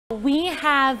We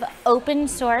have open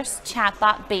source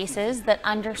chatbot bases that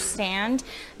understand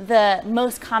the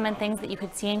most common things that you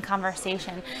could see in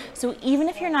conversation. So even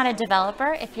if you're not a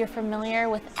developer, if you're familiar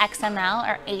with XML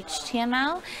or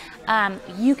HTML,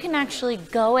 you can actually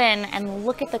go in and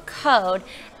look at the code,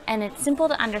 and it's simple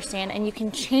to understand, and you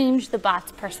can change the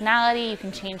bot's personality, you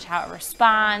can change how it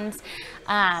responds.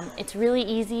 It's really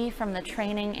easy from the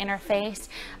training interface.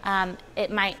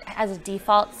 It might, as a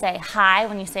default, say hi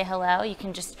when you say hello. You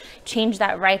can just change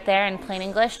that right there in plain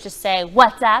English, just say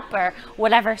what's up or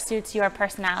whatever suits your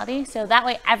personality. So that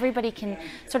way everybody can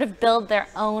sort of build their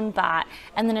own bot,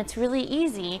 and then it's really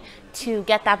easy to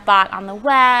get that bot on the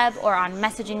web or on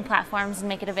messaging platforms and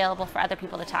make it available for other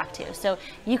people to talk to. So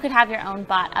you could have your own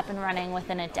bot up and running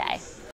within a day.